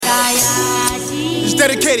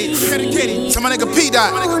Dedicated to my nigga P.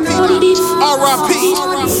 Dot. R.I.P.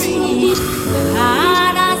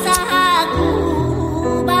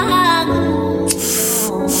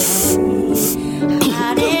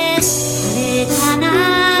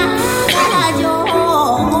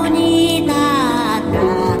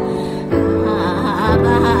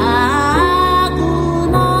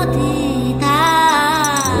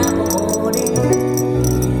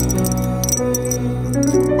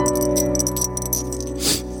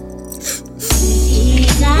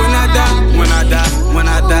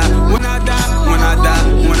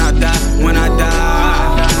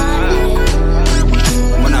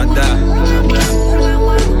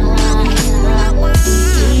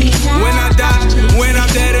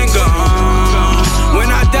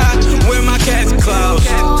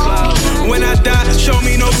 Show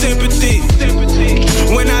me no sympathy.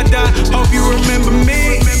 When I die, hope you remember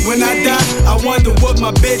me. When I die, I wonder what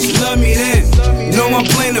my bitch love me then. Know I'm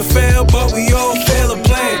playing to fail, but we all fail a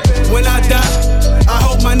plan. When I die, I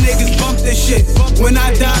hope my niggas bump this shit. When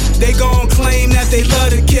I die, they gon' claim that they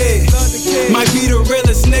love the kid. Might be the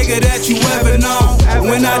realest nigga that you ever known.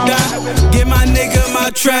 When I die, give my nigga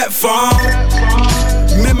my trap phone.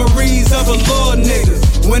 Memories of a little nigga.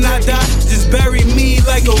 When I die, just bury me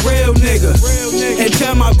like a real nigga. And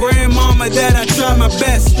tell my grandmama that I tried my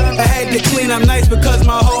best. I had to clean up nice because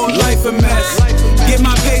my whole life a mess. Get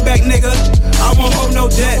my payback, nigga, I won't hold no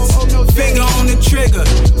debts. Finger on the trigger,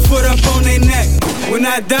 foot up on their neck. When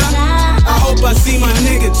I die, I hope I see my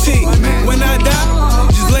nigga T. When I die,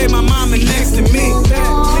 just lay my mama next to me.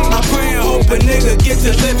 I pray and hope a nigga get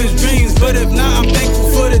to live his dreams. But if not, I'm thankful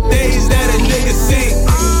for the days that a nigga seen.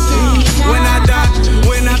 When I die,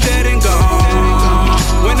 when I'm dead and gone.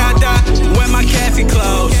 When I die, when my casket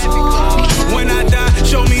closed. When I die,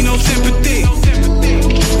 show me no sympathy.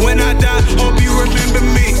 When I die, hope you remember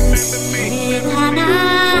me.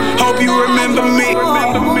 Hope you remember me.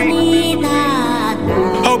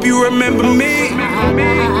 Hope you remember me.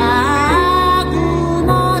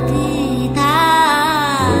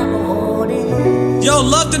 Yo,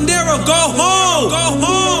 Love De Niro, go home. Go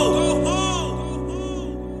home.